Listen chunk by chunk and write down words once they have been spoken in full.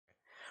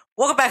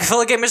Welcome back,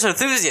 fellow gamers and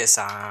enthusiasts.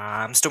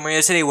 I'm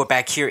StormMoreno. Today we're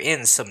back here in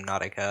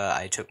Subnautica.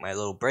 I took my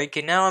little break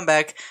and now I'm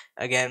back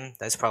again.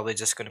 That's probably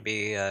just going to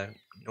be a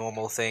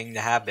normal thing to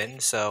happen.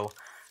 So,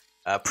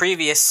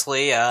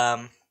 previously,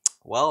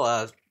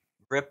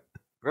 rip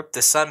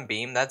the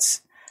sunbeam.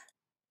 That's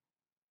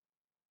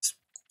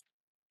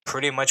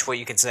pretty much what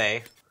you can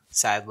say,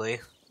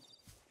 sadly.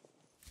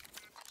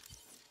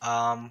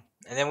 And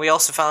then we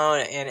also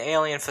found an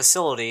alien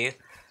facility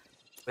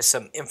with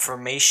some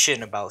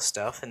information about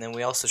stuff, and then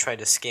we also tried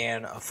to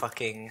scan a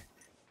fucking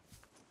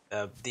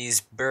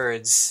these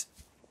birds.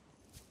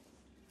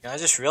 You know, I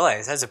just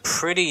realized that's a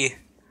pretty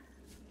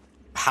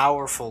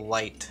powerful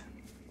light.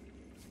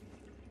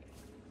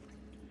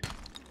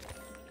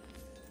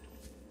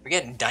 We're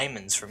getting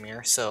diamonds from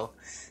here, so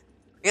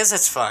I guess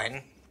that's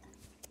fine.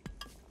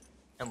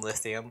 And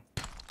lithium.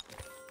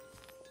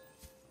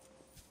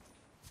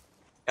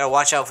 Gotta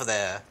watch out for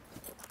the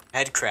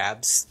head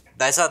crabs.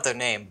 That's not their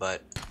name,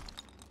 but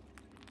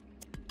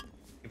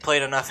you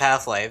played enough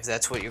Half-Life,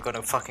 that's what you're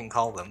gonna fucking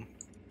call them.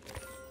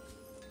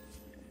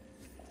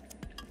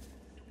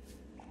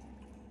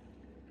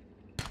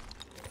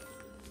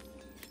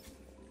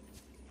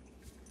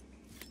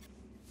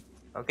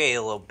 Okay,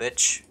 you little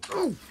bitch.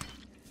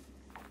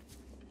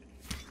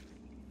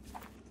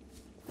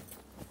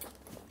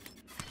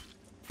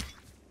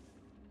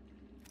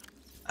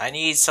 I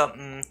need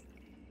something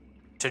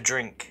to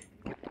drink.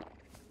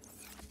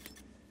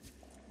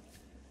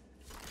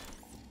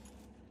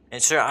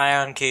 Insert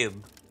ion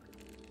cube.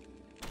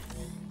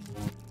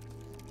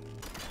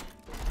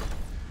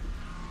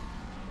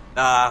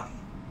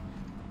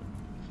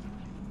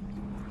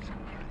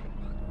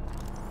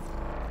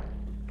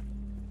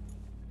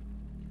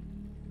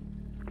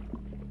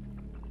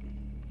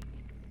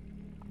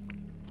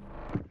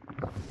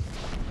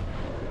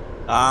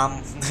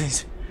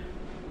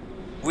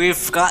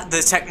 We've got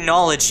the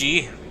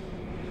technology.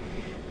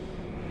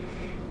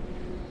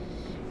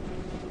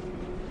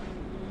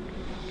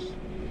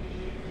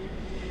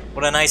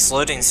 What a nice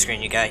loading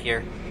screen you got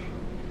here.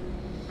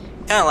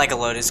 Kinda like a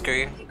loading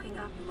screen. Picking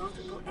up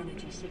multiple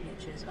energy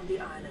signatures on the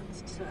island's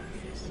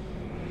surface.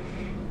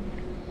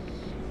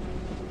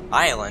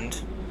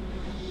 Island?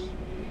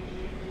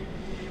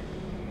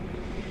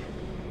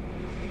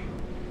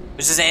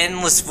 There's this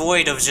endless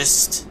void of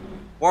just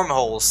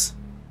wormholes.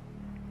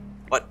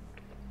 What?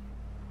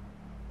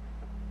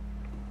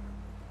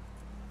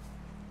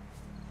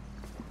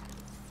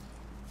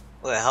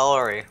 Where the hell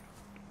are we?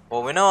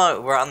 Well, we know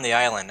we're on the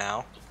island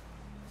now.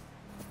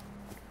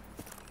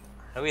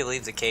 How do we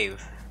leave the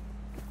cave?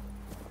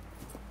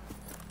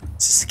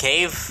 Is this a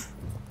cave?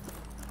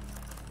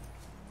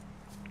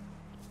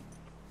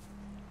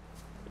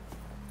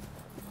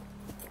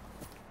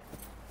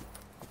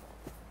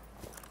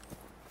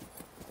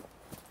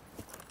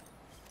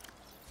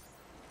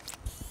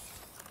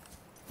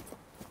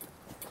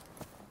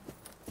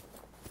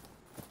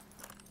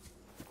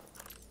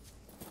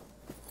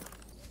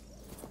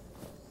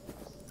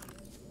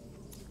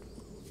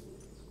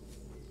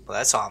 Well,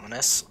 that's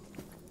ominous.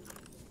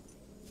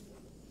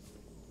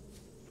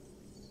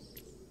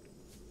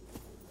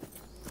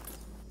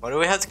 Why do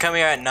we have to come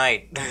here at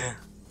night?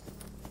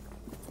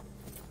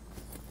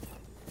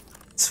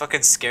 It's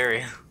fucking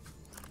scary.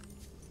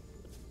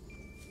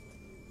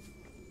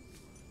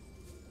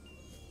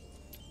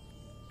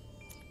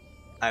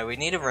 Alright, we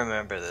need to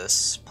remember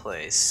this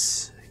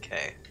place.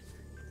 Okay.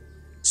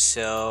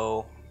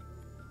 So,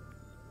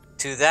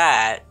 to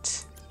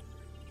that...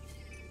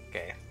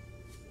 Okay.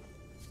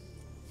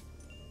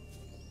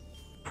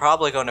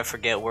 Probably gonna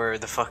forget where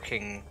the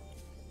fucking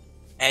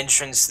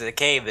entrance to the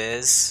cave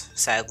is,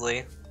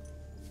 sadly.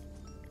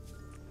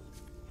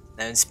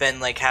 And spend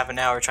like half an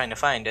hour trying to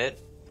find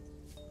it.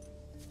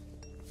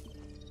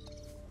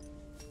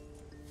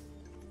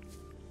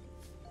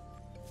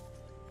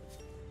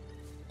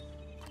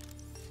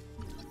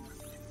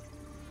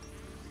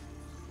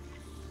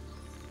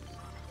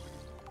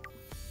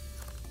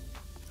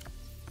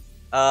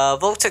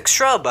 Voltic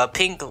shrub, a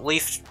pink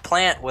leafed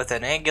plant with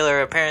an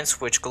angular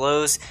appearance which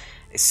glows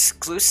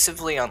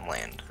exclusively on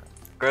land.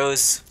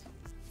 Grows.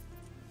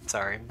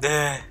 Sorry.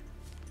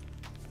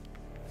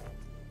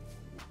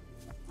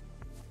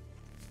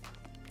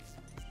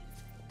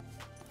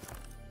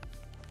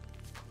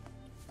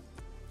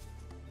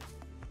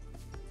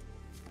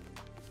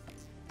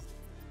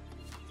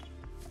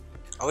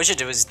 I wish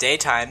it was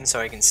daytime so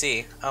I can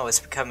see. Oh,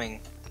 it's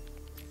becoming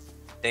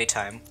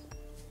daytime.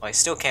 Well, I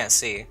still can't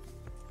see.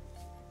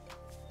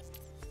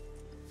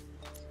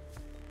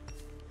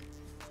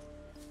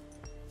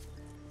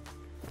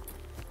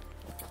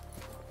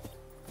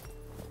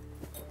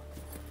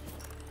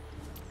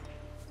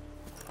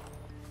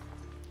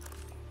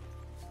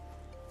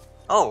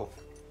 Oh.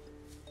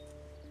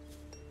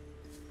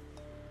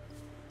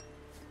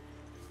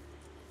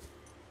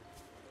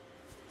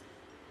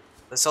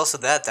 There's also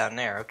that down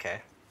there,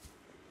 okay.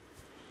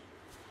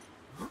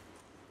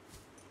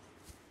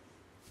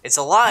 It's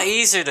a lot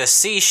easier to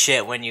see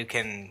shit when you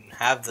can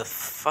have the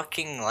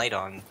fucking light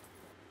on.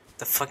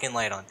 The fucking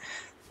light on.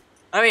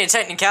 I mean,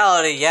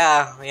 technicality,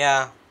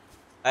 yeah.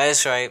 That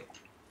is right.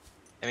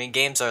 I mean,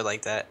 games are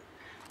like that.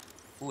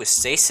 Ooh, a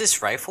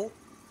stasis rifle?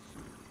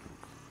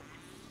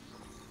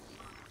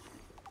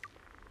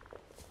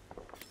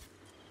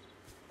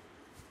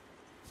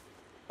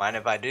 Mind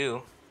if I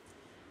do?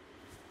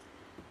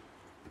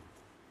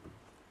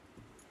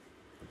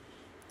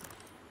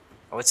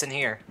 Oh, what's in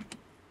here?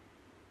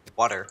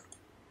 Water.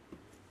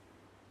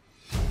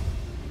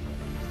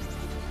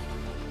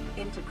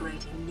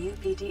 Integrating new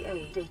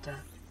PDA data.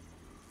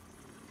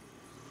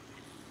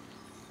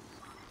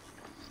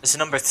 It's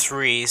number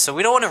 3, so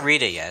we don't want to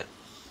read it yet.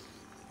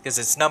 Because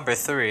it's number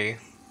 3.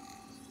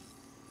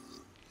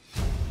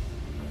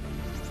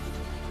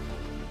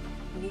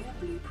 New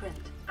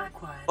blueprint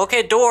acquired.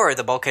 Bulkhead door.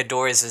 The bulkhead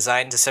door is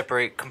designed to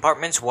separate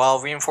compartments while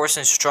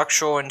reinforcing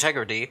structural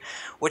integrity,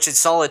 with its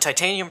solid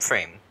titanium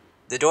frame.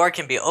 The door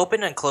can be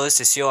opened and closed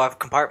to seal off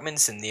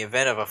compartments in the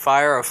event of a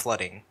fire or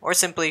flooding, or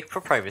simply for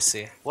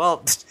privacy.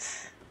 Well,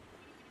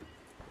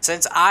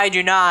 since I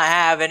do not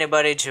have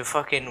anybody to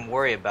fucking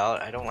worry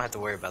about, I don't have to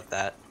worry about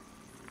that.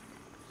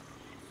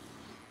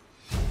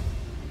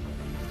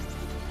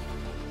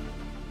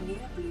 New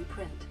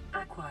blueprint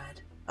acquired.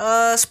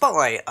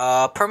 Spotlight.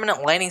 A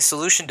permanent lighting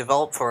solution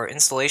developed for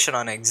installation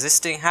on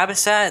existing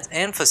habitats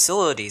and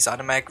facilities.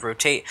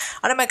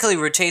 Automatically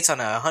rotates on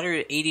a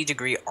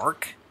 180-degree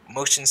arc.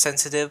 Motion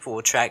sensitive,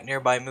 will track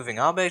nearby moving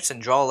objects and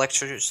draw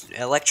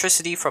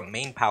electricity from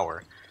main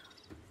power.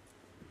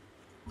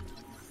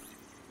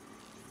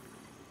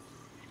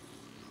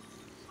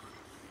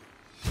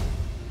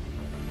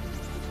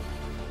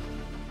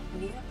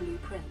 New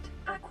blueprint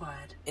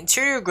acquired.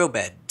 Interior grow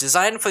bed.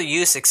 Designed for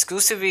use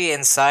exclusively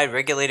inside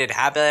regulated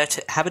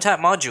habitat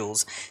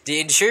modules, the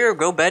interior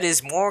grow bed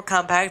is more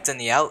compact than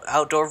the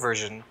outdoor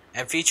version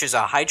and features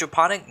a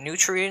hydroponic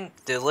nutrient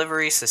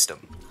delivery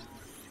system.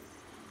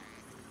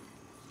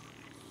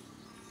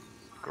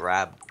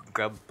 Grub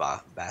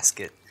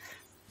basket.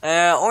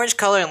 Orange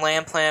color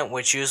land plant,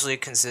 which usually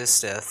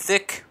consists of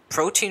thick,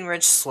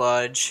 protein-rich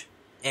sludge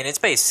in its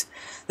base.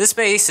 This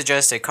may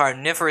suggest a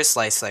carnivorous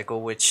life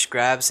cycle, which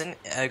grubs and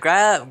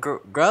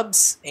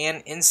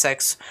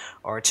insects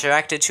are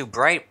attracted to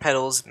bright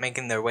petals,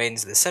 making their way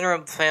into the center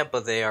of the plant,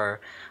 but they are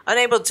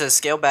unable to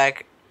scale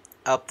back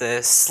up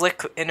the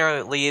slick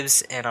inner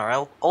leaves and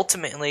are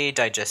ultimately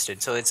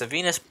digested. So it's a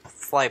Venus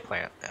fly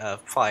plant,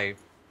 fly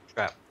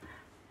trap.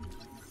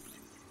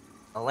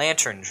 A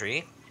lantern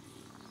tree.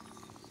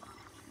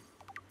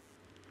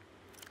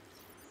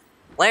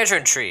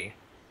 Lantern tree.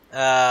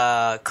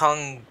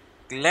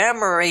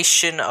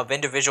 Conglomeration of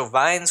individual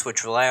vines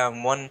which rely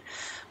on one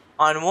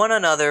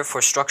another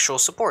for structural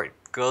support.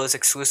 Grows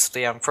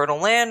exclusively on fertile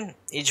land.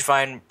 Each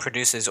vine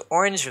produces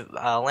orange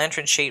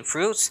lantern-shaped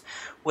fruits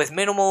with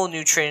minimal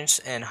nutrients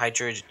and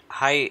hydration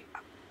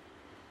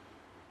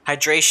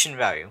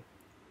value.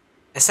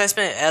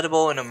 Assessment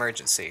edible in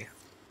emergency.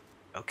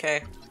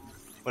 Okay.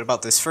 What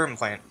about this fern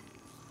plant?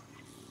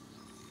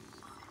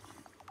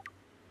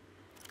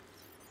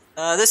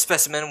 This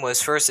specimen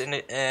was first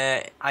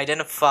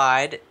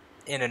identified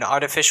in an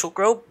artificial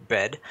grow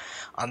bed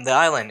on the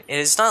island. It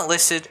is not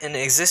listed in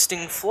the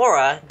existing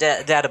flora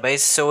database,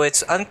 so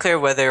it's unclear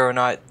whether or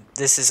not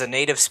this is a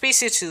native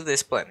species to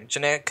this planet.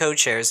 Genetic code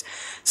shares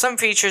some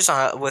features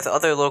with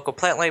other local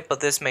plant life,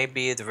 but this may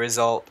be the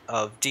result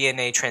of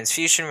DNA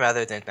transfusion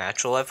rather than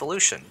natural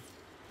evolution.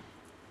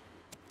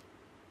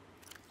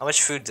 How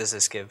much food does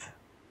this give?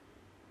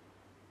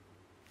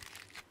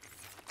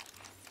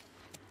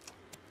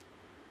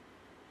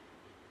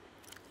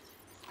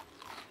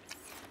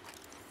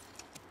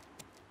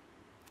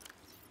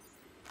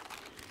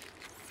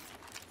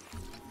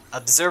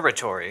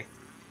 Observatory.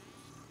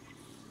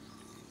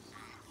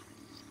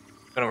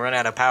 Gonna run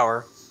out of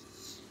power.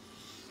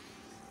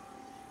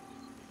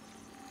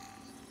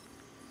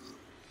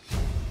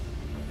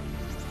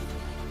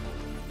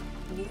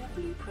 New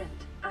blueprint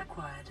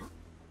acquired.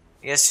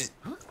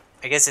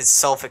 I guess it's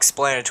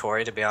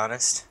self-explanatory, to be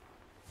honest.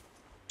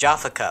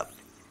 Jaffa cup.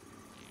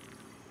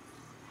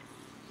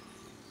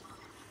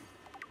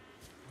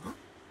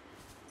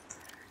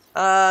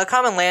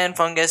 Common land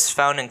fungus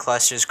found in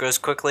clusters, grows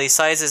quickly.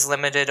 Size is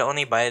limited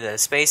only by the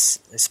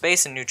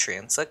space and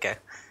nutrients. Okay.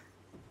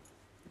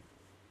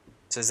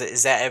 So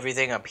is that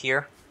everything up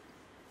here?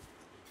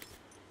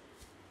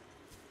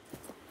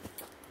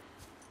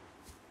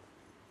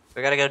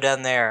 We gotta go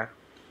down there.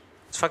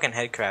 It's fucking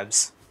head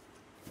crabs.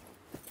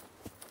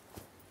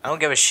 I don't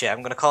give a shit.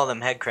 I'm gonna call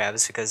them head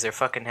crabs because they're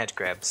fucking head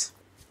crabs.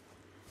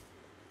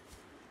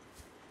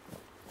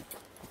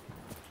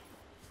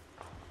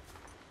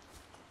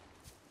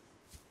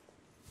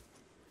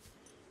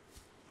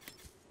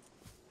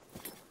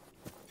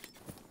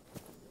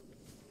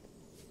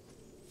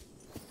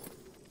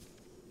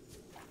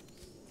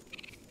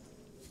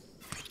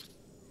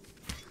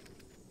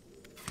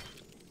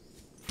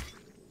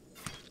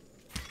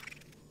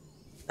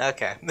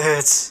 Okay,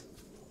 it's...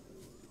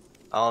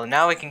 Oh,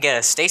 now we can get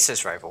a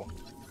stasis rifle.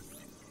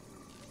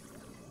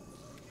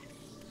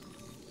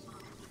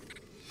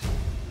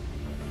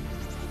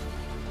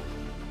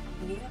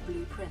 New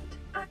blueprint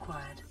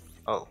acquired.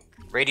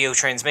 Radio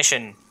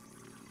transmission.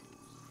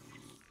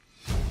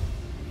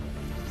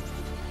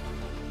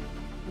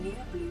 New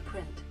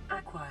blueprint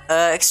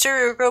acquired.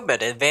 Exterior grow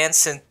bed.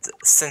 Advanced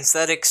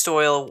synthetic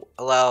soil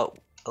allow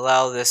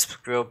this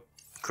grow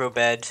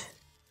bed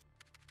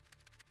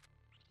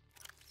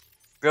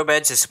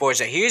to support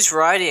a huge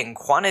variety and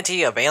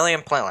quantity of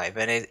alien plant life,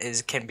 and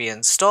it can be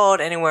installed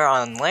anywhere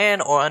on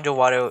land or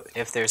underwater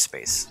if there's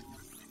space.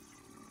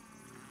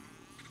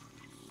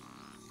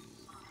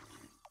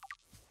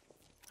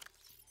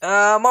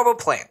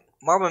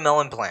 Marble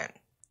melon plant.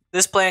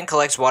 This plant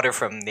collects water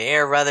from the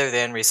air rather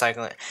than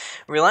recycling it.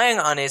 Relying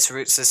on its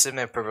root system,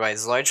 it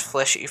provides large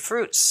fleshy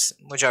fruits,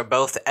 which are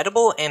both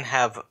edible and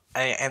have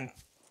an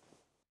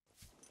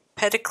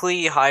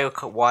empedically high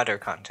water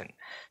content.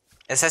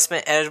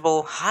 Assessment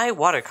edible, high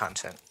water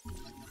content.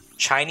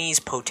 Chinese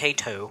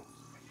potato.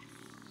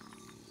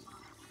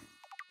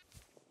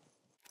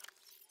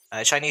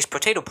 Chinese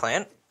potato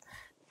plant.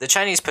 The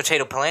Chinese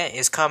potato plant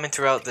is common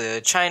throughout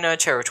the China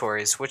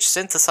territories, which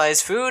synthesize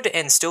food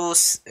and still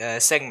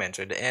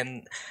segmented,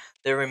 and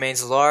there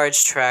remains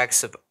large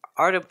tracts of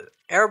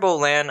arable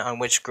land on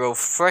which grow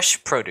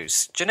fresh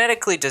produce.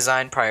 Genetically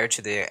designed prior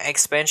to the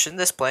expansion,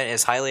 this plant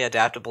is highly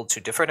adaptable to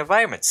different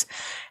environments.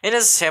 It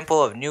is a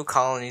sample of new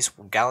colonies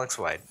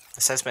galaxy-wide.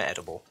 Assessment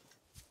edible.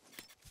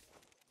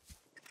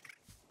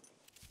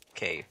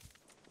 Okay.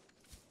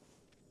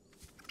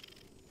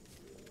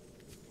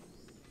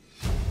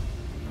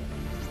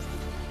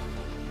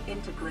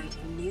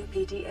 Integrating new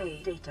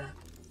PDA data.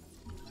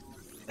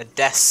 A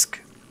desk.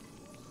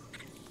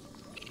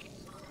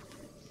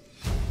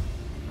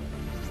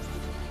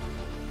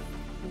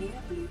 New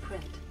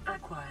blueprint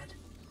acquired.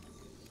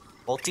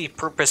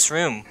 Multi-purpose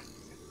room.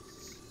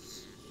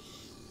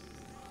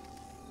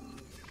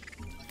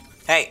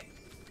 Hey.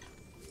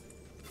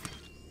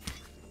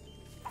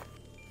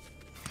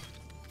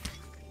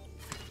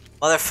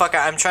 Motherfucker,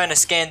 I'm trying to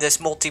scan this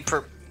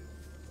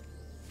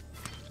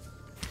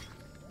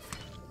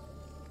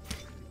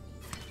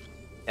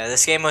Yeah,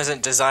 this game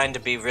wasn't designed to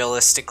be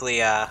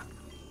realistically,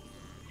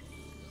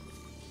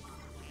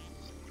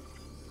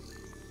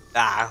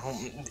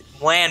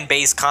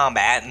 land-based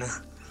combat.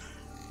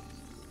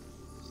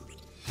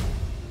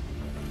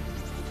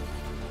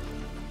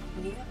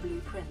 New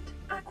blueprint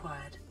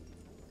acquired.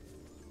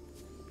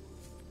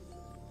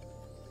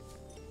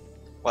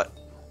 What?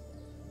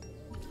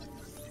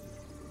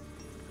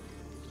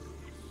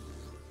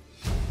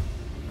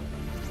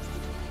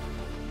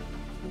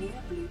 New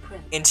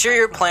blueprint.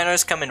 Interior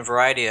planters come in a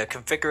variety of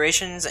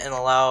configurations and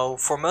allow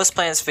for most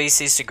plant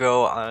species to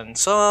grow on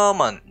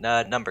some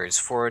numbers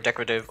for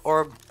decorative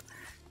or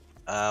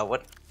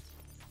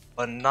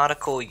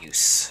nautical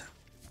use.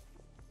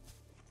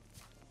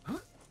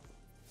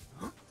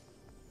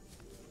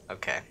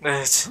 Okay.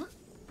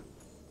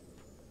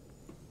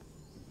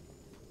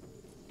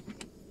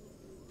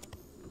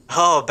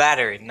 Oh,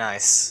 battery,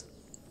 nice.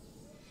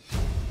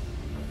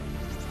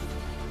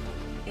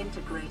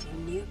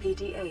 Integrating new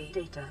PDA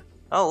data.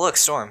 Oh, look,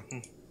 storm.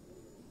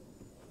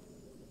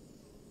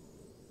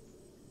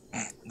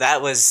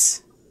 That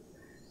was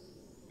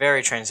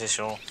very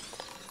transitional.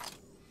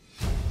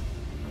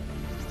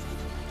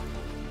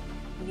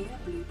 New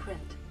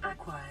blueprint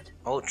acquired.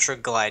 Ultra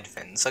glide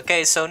fins.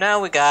 Okay, so now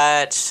we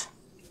got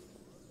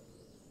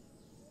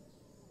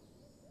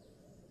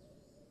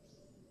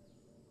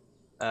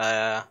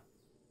the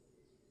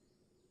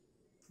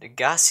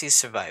gassy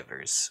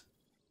survivors.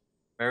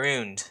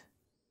 Marooned.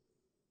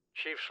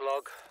 Chief's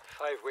log,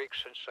 5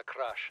 weeks since the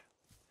crash.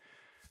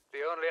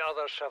 The only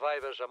other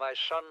survivors are my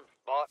son,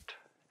 Bart,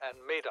 and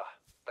Maida,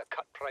 the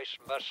cut-price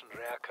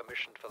mercenary I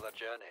commissioned for the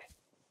journey.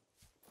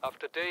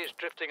 After days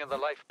drifting in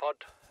the life pod,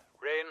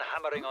 rain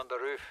hammering on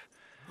the roof,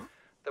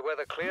 the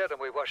weather cleared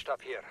and we washed up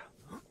here.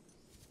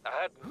 I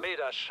had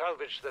Maida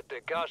salvage the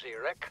Degazi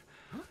wreck,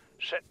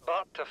 set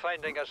Bart to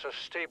finding us a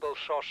stable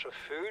source of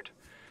food.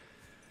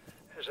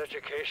 His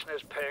education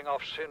is paying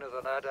off sooner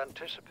than I'd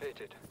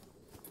anticipated.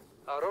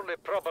 Our only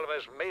problem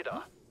is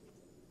Maida.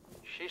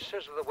 She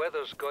says the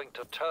weather's going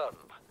to turn.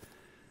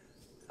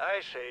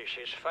 I say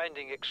she's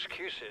finding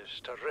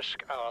excuses to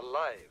risk our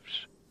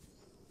lives.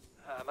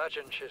 I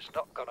imagine she's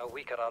not gonna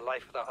weaken her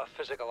life without a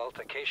physical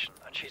altercation,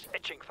 and she's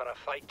itching for a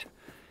fight.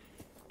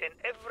 In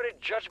every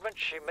judgment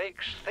she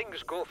makes,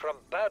 things go from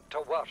bad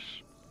to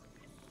worse.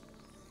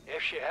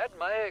 If she had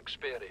my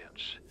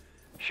experience,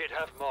 she'd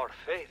have more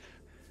faith.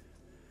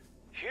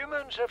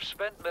 Humans have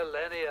spent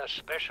millennia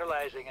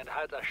specializing in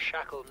how to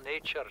shackle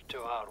nature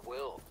to our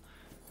will.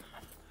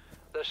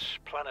 This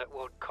planet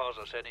won't cause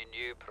us any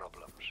new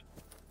problems.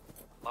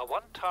 My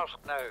one task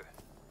now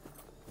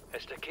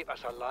is to keep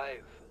us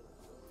alive,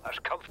 as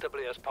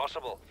comfortably as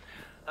possible,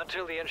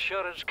 until the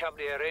insurance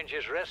company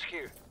arranges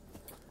rescue.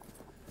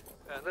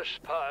 In this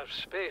part of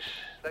space,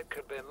 that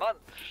could be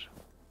months,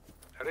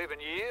 or even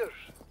years.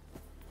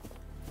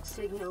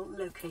 Signal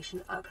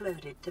location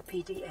uploaded to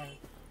PDA.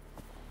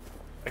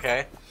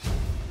 Okay.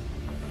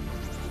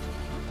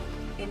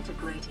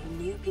 Integrating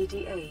new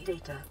PDA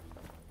data.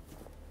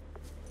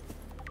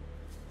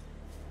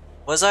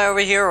 Was I over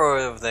here or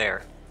over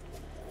there?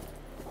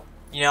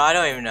 You know, I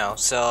don't even know.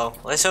 So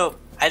let's hope.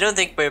 I don't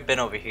think we've been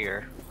over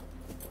here.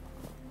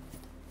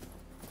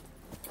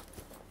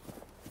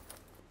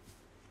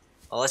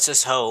 Well, let's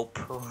just hope.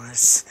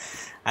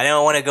 I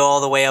don't want to go all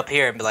the way up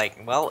here and be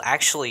like, well,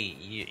 actually,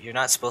 you're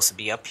not supposed to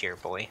be up here,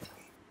 boy.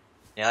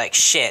 You're like,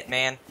 shit,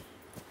 man.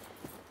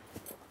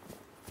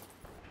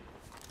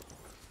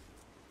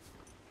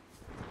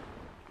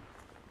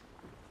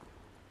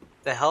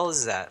 The hell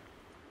is that?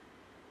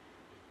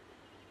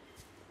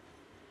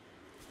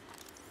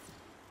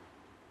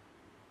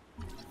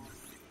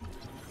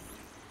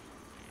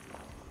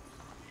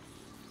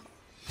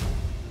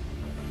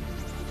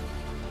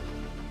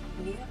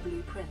 New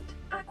blueprint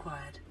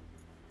acquired.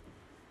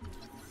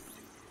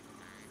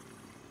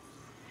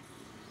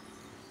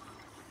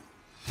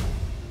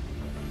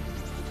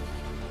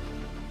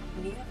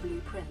 New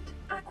blueprint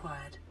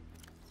acquired.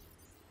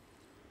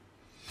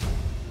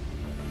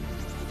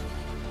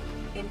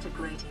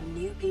 Integrating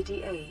new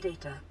PDA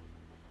data.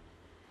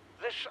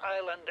 This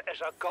island is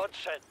a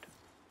godsend.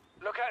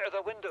 Look out of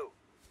the window.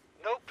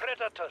 No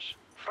predators,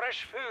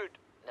 fresh food.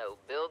 No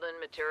building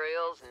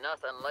materials,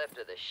 nothing left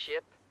of the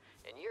ship.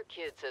 And your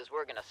kid says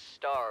we're gonna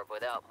starve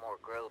without more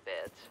grow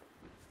beds.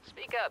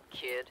 Speak up,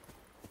 kid.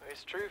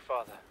 It's true,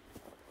 Father.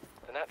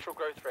 The natural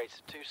growth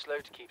rates are too slow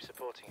to keep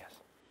supporting us.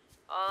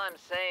 All I'm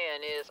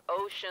saying is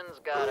ocean's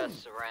got us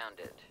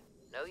surrounded.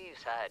 No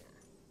use hiding.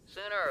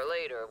 Sooner or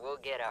later,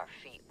 we'll get our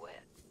feet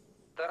wet.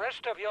 The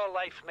rest of your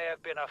life may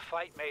have been a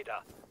fight,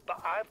 Maida,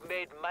 but I've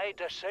made my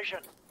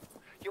decision.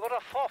 You want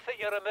to forfeit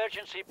your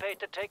emergency pay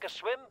to take a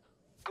swim?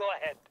 Go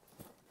ahead.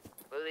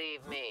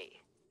 Believe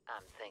me,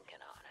 I'm thinking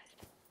on it.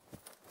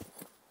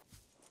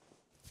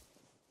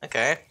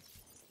 Okay.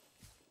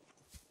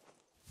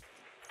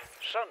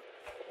 Son,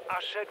 I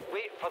said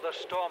wait for the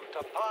storm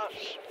to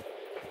pass.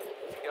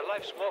 Your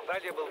life's more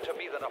valuable to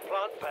me than a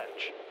plant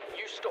patch.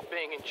 You stopped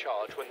being in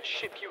charge when the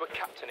ship you were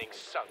captaining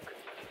sunk.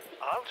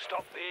 I'll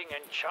stop being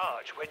in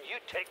charge when you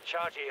take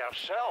charge of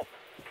yourself.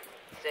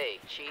 Say,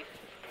 Chief.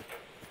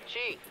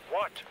 Chief,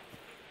 What?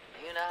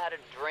 do you know how to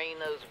drain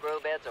those grow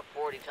beds of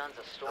 40 tons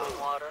of storm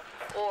water?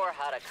 Or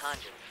how to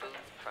conjure food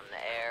from the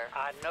air?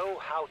 I know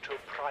how to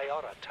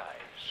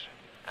prioritize.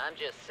 I'm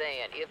just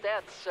saying, if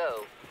that's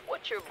so,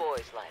 what's your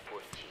boy's life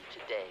worth to you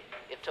today?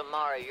 If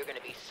tomorrow you're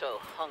gonna be so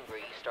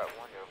hungry you start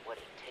wondering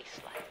what it tastes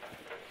like.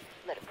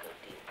 Let him go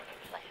deal with the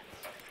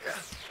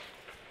plants.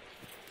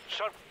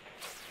 Son,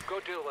 go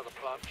deal with the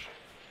plants.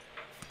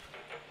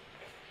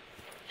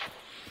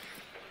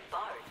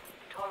 Bard,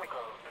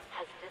 Torgo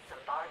has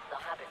disembarked the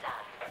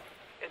habitat.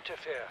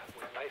 Interfere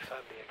with my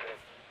family again,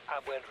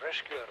 and when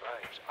rescue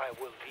arrives, I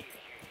will leave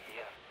you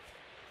here.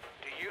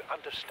 Do you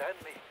understand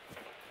me?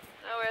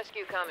 No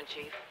rescue coming,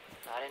 Chief.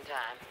 Not in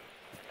time.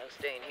 No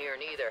staying here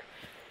neither.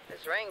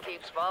 This rain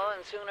keeps falling,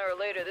 sooner or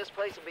later this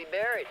place will be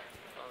buried.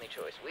 Only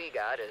choice we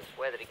got is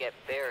whether to get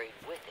buried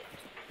with it.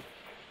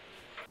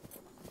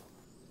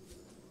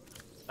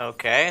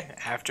 Okay.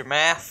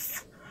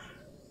 Aftermath.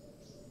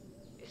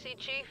 You see,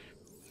 Chief?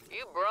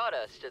 You brought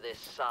us to this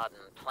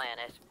sodden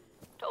planet.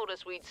 Told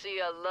us we'd see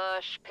a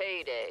lush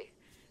payday.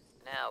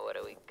 Now what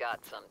do we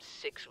got some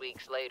 6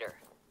 weeks later?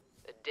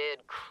 A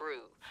dead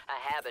crew,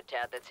 a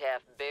habitat that's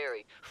half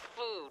buried,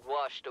 food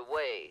washed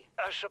away.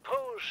 I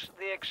suppose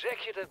the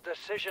executive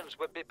decisions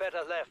would be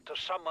better left to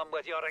someone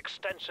with your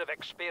extensive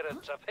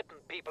experience of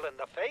hitting people in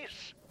the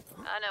face.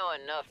 I know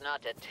enough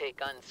not to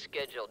take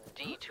unscheduled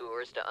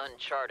detours to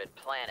uncharted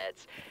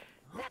planets.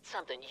 That's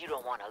something you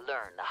don't want to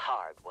learn the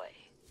hard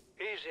way.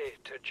 Easy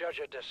to judge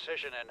a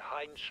decision in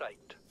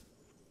hindsight.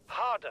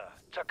 Harder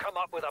to come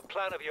up with a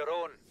plan of your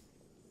own.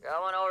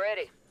 Got one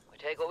already. We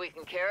take what we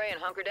can carry and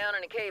hunker down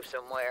in a cave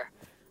somewhere.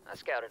 I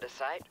scouted a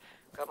site,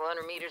 a couple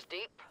 100 meters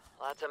deep,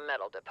 lots of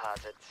metal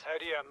deposits. How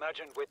do you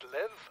imagine we'd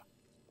live?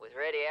 With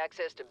ready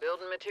access to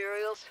building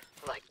materials,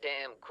 like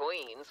damn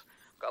queens,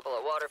 a couple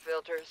of water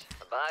filters,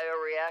 a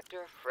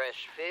bioreactor,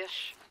 fresh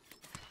fish.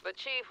 But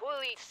Chief,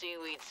 we'll eat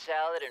seaweed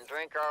salad and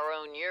drink our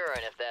own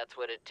urine if that's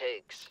what it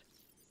takes.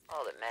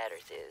 All that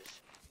matters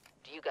is,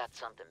 do you got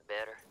something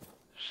better?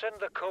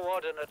 Send the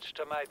coordinates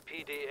to my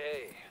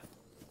PDA.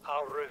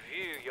 I'll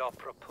review your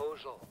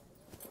proposal.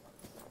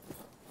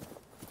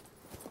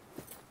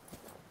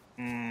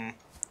 Okay,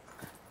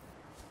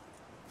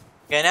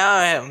 now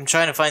I'm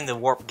trying to find the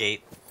warp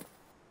gate.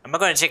 I'm not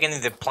going to take any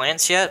of the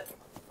plants yet,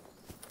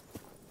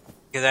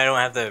 because I don't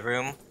have the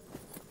room.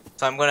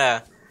 So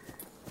I'm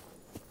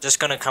just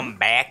gonna come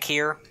back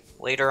here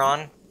later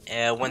on,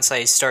 once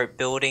I start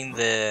building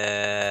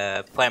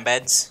the plant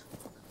beds.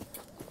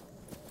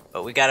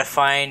 But we gotta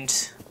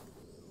find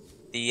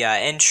the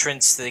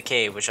entrance to the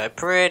cave, which I'm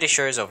pretty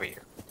sure is over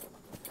here.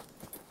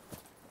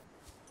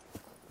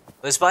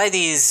 It was by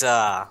these,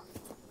 what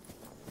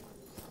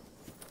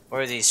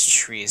are these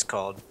trees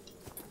called?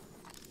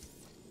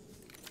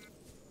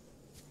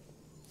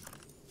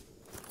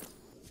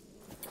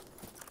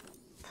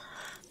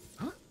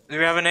 Do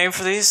we have a name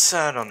for these?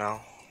 I don't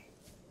know.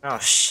 Oh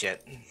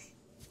shit.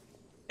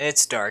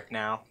 It's dark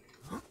now.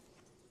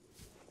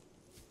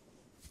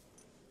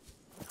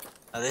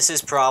 Now, this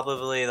is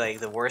probably like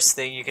the worst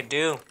thing you can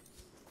do.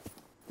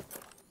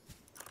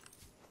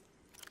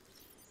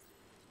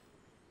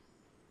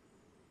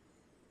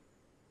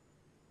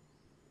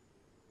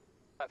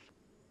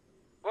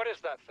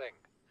 that thing?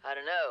 I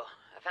don't know.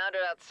 I found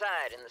it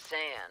outside in the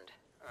sand.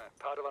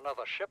 Part of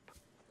another ship?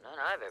 None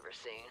I've ever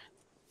seen.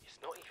 It's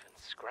not even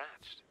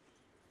scratched.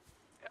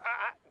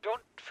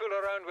 Don't fool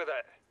around with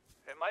it.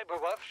 It might be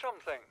worth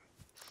something.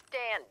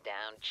 Stand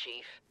down,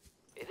 Chief.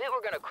 If it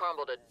were gonna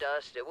crumble to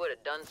dust, it would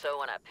have done so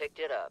when I picked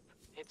it up.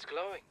 It's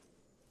glowing.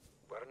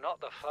 We're not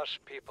the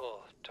first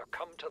people to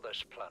come to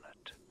this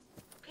planet.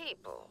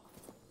 People.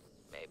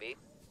 Maybe.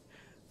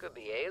 Could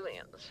be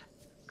aliens.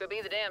 Could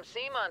be the damn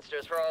sea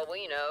monsters for all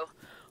we know.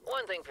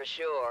 One thing for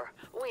sure,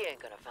 we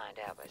ain't gonna find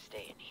out by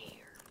staying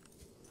here.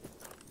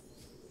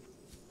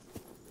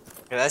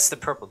 Yeah, that's the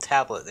purple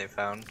tablet they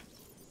found.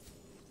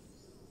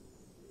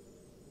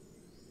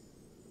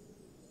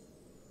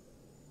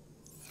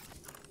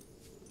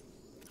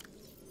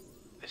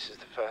 This is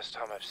the first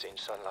time I've seen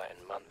sunlight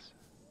in months.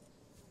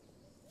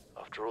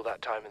 After all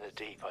that time in the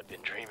deep, I'd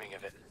been dreaming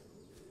of it.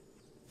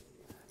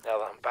 Now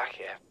that I'm back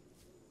here,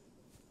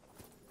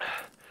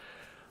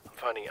 I'm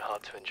finding it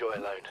hard to enjoy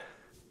alone.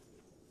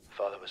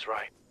 Father was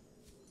right.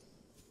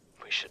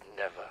 We should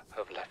never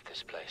have left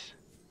this place.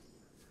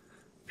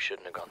 We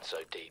shouldn't have gone so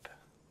deep.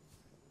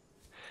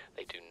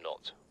 They do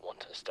not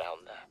want us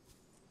down there.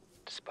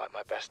 Despite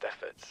my best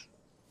efforts,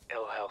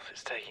 ill health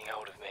is taking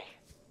hold of me.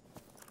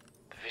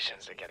 The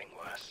visions are getting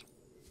worse.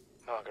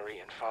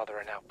 Marguerite and Father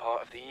are now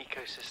part of the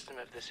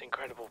ecosystem of this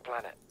incredible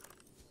planet.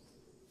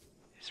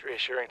 It's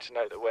reassuring to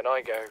know that when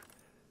I go,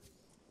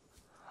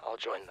 I'll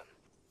join them.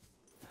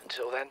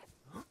 Until then,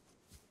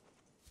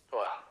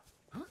 well,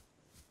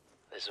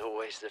 there's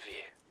always the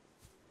view.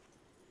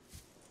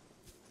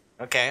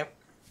 Okay.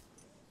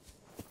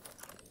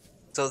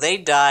 So they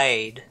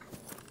died.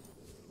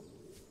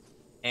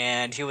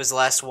 And he was the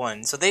last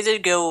one. So they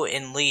did go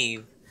and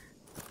leave.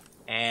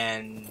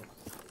 And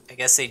I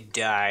guess they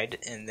died.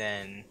 And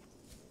then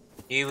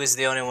he was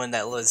the only one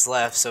that was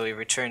left. So he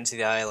returned to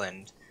the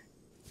island.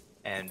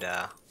 And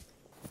the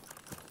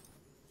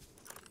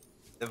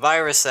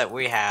virus that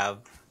we have,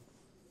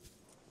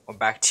 or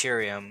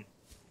bacterium,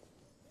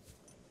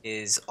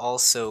 is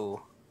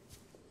also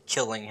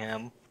killing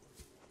him.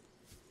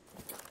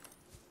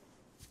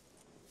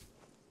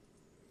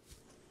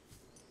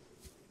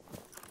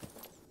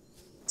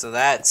 So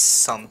that's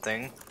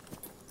something.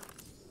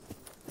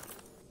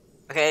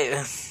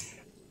 Okay.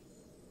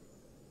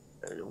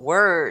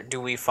 Where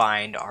do we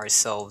find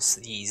ourselves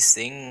these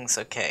things?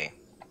 Okay.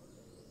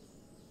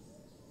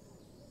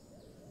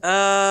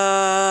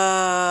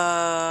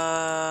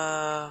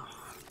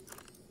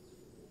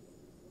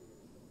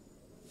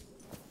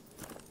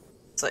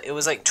 So it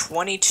was like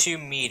 22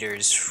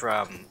 meters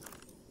from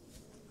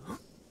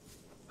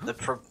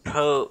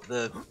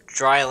the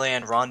dry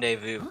land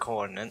rendezvous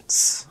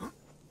coordinates.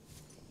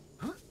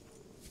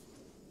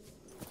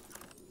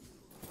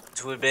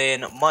 It would have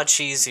been much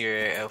easier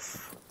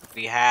if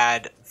we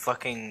had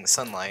fucking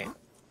sunlight.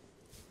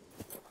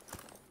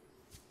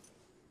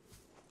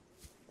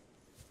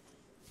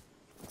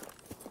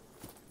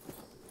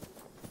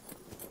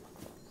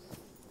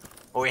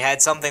 Or we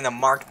had something to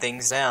mark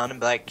things down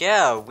and be like,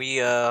 yeah,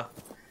 we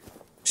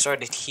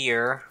started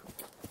here.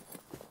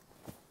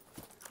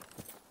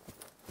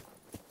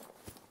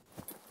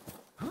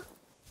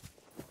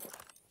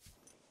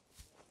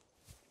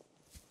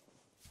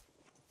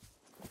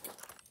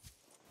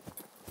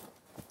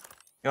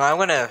 You know, I'm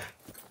gonna...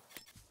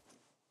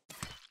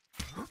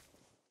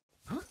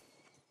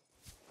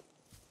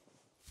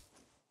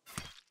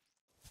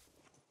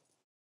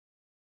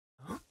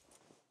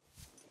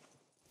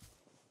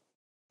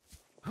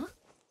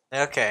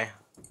 Okay.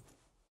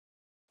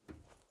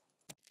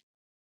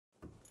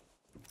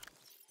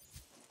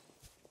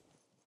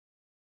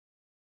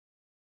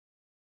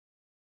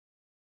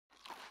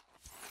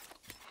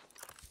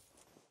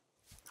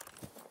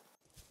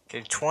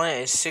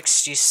 Okay,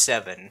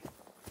 67.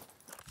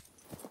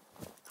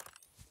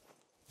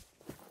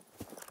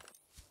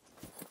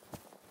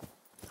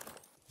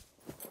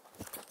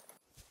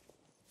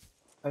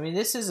 I mean,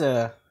 this is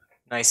a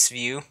nice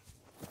view.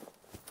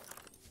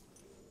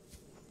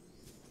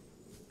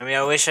 I mean,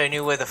 I wish I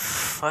knew where the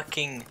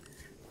fucking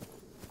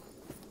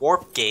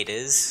warp gate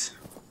is.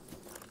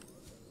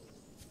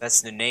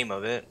 That's the name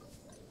of it.